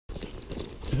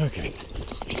Okay.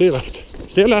 Stay left.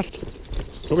 Stay left.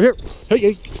 Over here. Hey,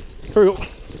 hey. Here we go.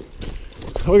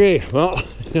 Okay, well.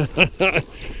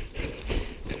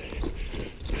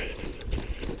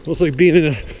 Looks like being in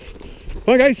a...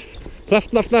 Come on, guys.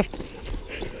 Left, left, left.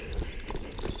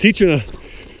 Teaching a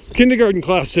kindergarten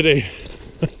class today.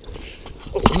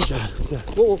 Oh, who's that? Who's that?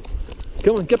 Whoa, whoa.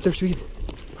 Come on, get up there, sweetie.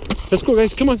 Let's go,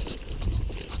 guys. Come on.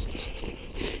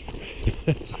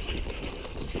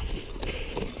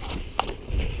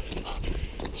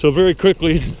 So very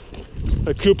quickly,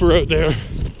 a Cooper out there.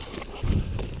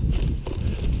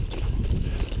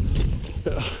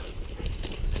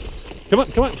 Come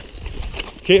on, come on.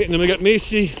 Okay, and then we got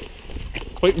Macy,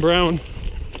 white and brown,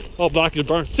 all black in the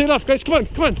barn. Stay left, guys. Come on,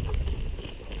 come on.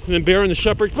 And then Bear and the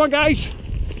Shepherd. Come on, guys.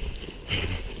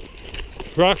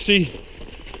 Roxy,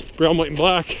 brown, white, and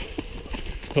black.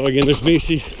 Oh, again, there's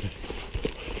Macy.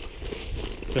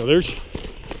 Now there's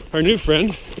our new friend.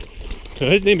 Now,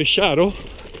 his name is Shadow.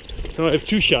 Now I have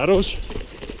two Shadows.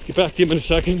 Get back to him in a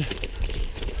second.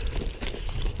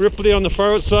 Ripley on the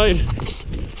far outside.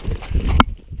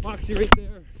 Moxie right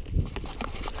there.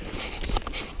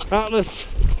 Atlas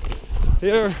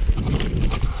there.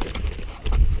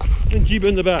 And Jeeba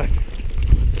in the back.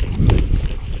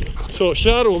 So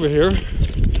Shadow over here.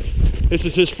 This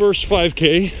is his first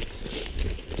 5K.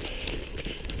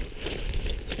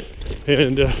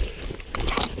 And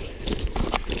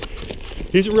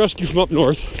he's a rescue from up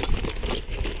north.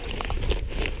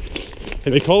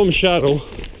 And they call him Shadow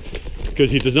because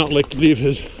he does not like to leave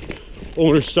his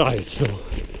owner's side. So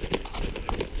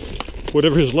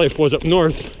whatever his life was up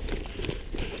north,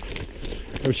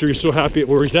 I'm sure he's so happy at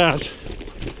where he's at.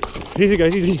 Easy,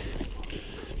 guys, easy.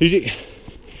 Easy.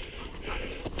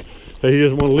 That he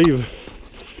doesn't want to leave.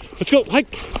 Let's go,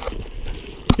 hike.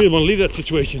 He doesn't want to leave that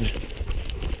situation.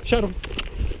 Shadow.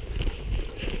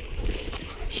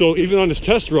 So even on his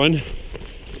test run,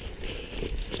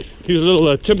 he was a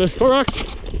little timid. Clorox.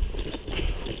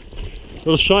 A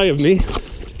little shy of me.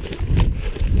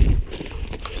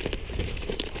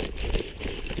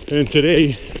 And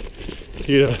today,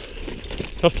 he had a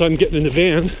tough time getting in the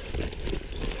van.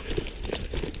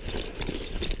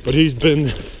 But he's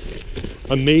been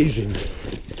amazing.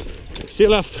 Stay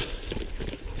left.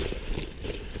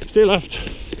 Stay left.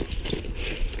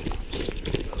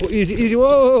 Oh, easy, easy.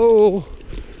 Whoa.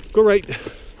 Go right.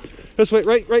 This way,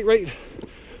 right, right, right.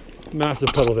 Massive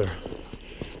puddle there.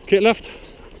 Okay, left.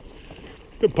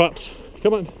 Good pups.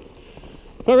 Come on.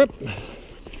 All right.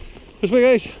 This way,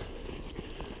 guys.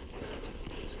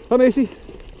 Hi, Macy.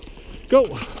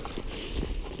 Go.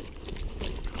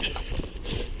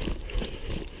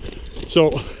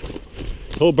 So,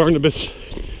 old Barnabas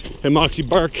and Moxie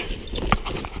Bark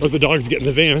are the dogs get in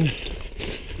the van.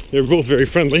 They were both very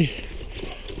friendly.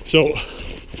 So,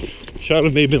 Shadow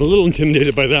may have been a little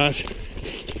intimidated by that.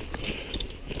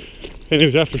 And it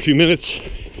was after a few minutes,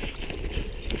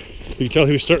 you could tell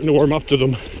he was starting to warm up to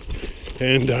them.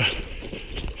 And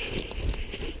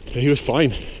he was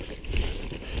fine.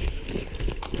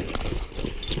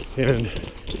 And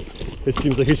it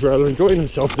seems like he's rather enjoying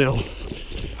himself now.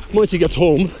 Once he gets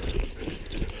home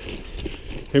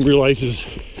and realizes,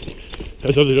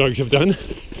 as other dogs have done,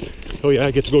 oh yeah,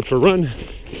 I get to go for a run,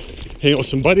 hang out with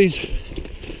some buddies,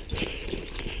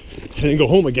 and then go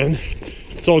home again.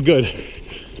 It's all good.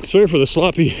 Sorry for the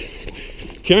sloppy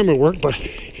camera work, but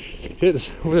it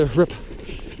is over there, rip.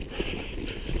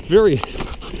 Very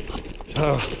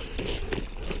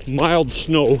mild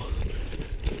snow.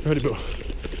 Right about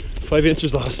 5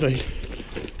 inches last night.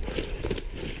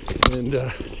 And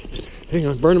hang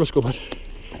on, Barnabas, go, bud.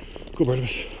 Go,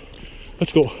 Barnabas.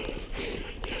 Let's go. Come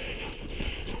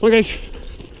on, guys.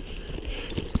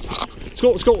 Let's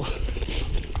go, let's go.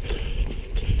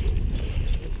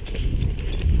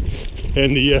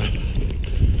 And the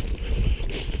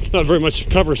not very much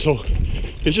cover, so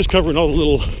it's just covering all the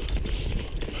little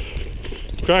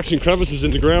cracks and crevices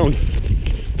in the ground.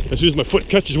 As soon as my foot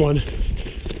catches one,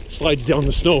 it slides down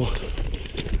the snow,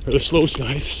 or the snow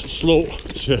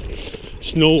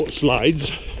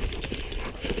slides.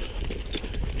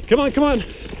 Come on, come on.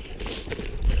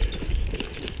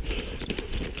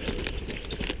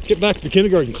 Get back to the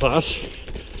kindergarten class.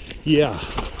 Yeah,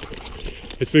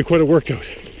 it's been quite a workout.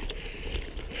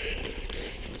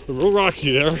 The real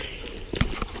Roxy there.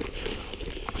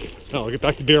 Now I'll get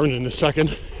back to Baron in a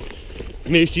second.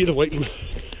 Macy, the white and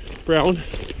brown.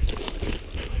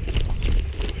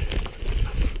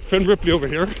 Friend Ripley over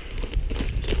here.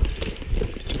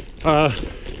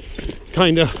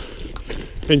 Kinda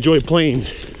enjoy playing.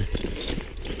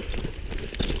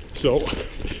 So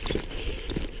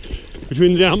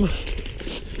between them,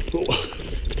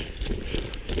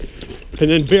 And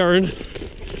then Baron.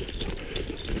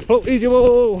 Oh, easy,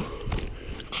 whoa,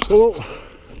 whoa,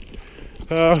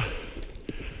 whoa.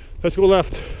 Let's go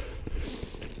left.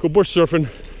 Go bush surfing.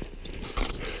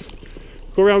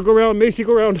 Go around, Macy,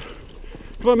 go around.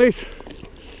 Come on, Mace.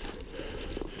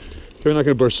 They're not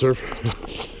gonna bush surf.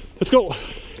 Let's go.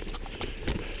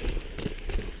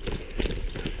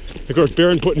 Of course,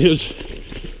 Baron putting his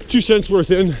 2 cents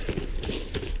worth in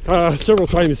several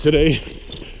times today.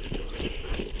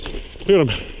 Look at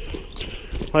him.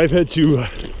 I've had to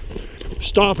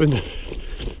stop and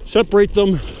separate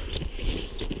them,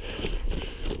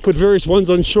 put various ones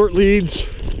on short leads.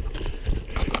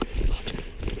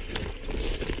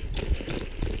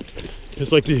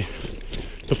 It's like the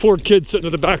 4 kids sitting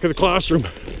at the back of the classroom,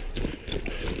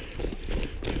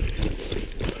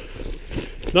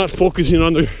 not focusing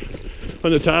on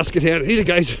the task at hand. Easy,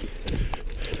 guys.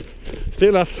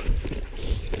 Stay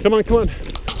left. Come on, come on.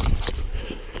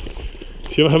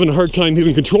 See, I'm having a hard time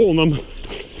even controlling them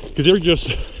because they're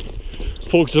just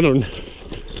focusing on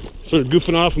sort of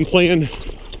goofing off and playing,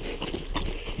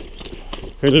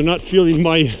 and they're not feeling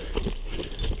my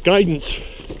guidance.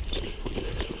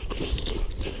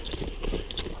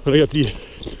 And I got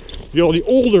all the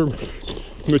older,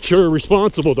 mature,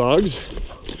 responsible dogs.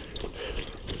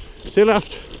 Stay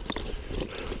left.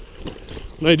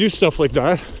 When I do stuff like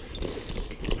that,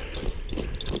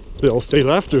 they'll stay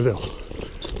left or they'll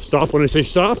stop when I say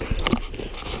stop.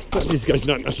 But these guys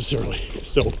not necessarily.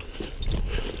 So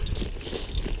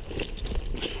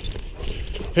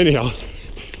anyhow.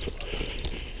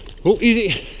 Oh,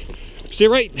 easy. Stay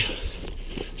right.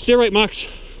 Stay right, Max.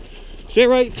 Stay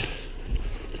right.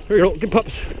 There you go. Good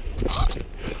pups.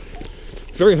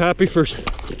 Very happy for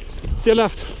stay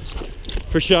left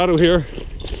for Shadow here.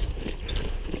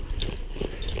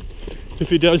 If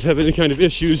he does have any kind of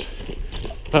issues,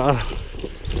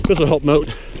 this will help him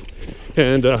out,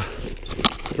 and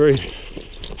very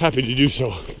happy to do so.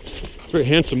 Very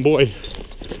handsome boy.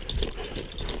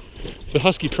 It's a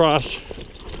husky cross.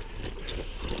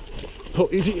 Oh,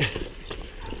 easy.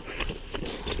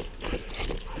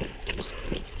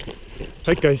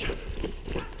 Right, guys.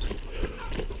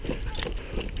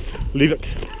 Leave it.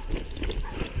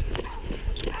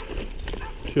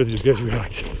 See how these guys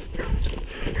react.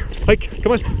 Hike,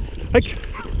 come on, hike.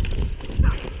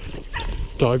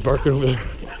 Dog barking over there.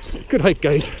 Good hike,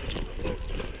 guys.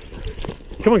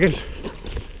 Come on, guys.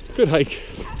 Good hike.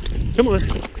 Come on.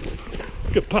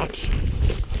 Good pops.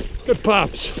 Good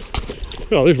pops.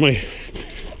 Oh, there's my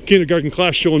kindergarten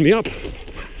class showing me up,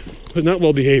 but not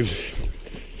well behaved.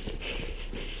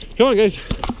 Come on, guys.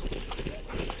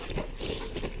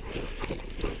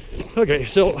 Okay,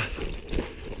 so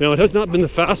now it has not been the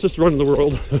fastest run in the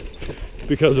world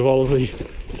because of all of the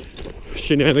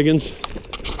shenanigans,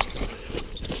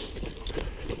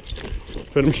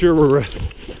 but I'm sure we're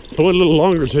going a little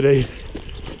longer today,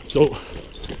 so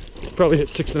probably hit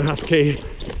 6.5K.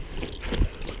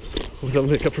 Hopefully that'll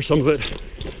make up for some of it.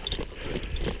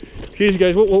 Easy,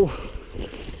 guys. Whoa, whoa.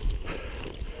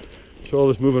 So all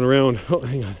this moving around. Oh,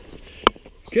 hang on.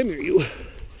 Come here, you.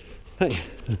 Hi.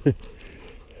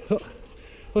 Oh,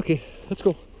 okay, let's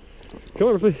go. Come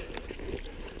on, Ripley.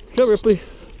 Come on, Ripley.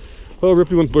 Oh,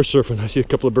 Ripley went bush surfing. I see a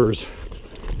couple of birds.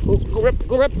 Oh, go Rip,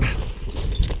 go Rip. Alright,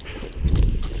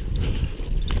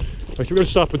 so we're going to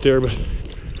stop it there, but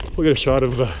we'll get a shot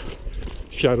of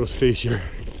Shadow's face here.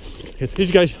 It's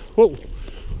these guys. Whoa,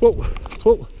 whoa,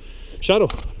 whoa. Shadow.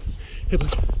 Hey,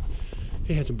 bud.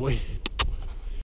 Hey, handsome boy.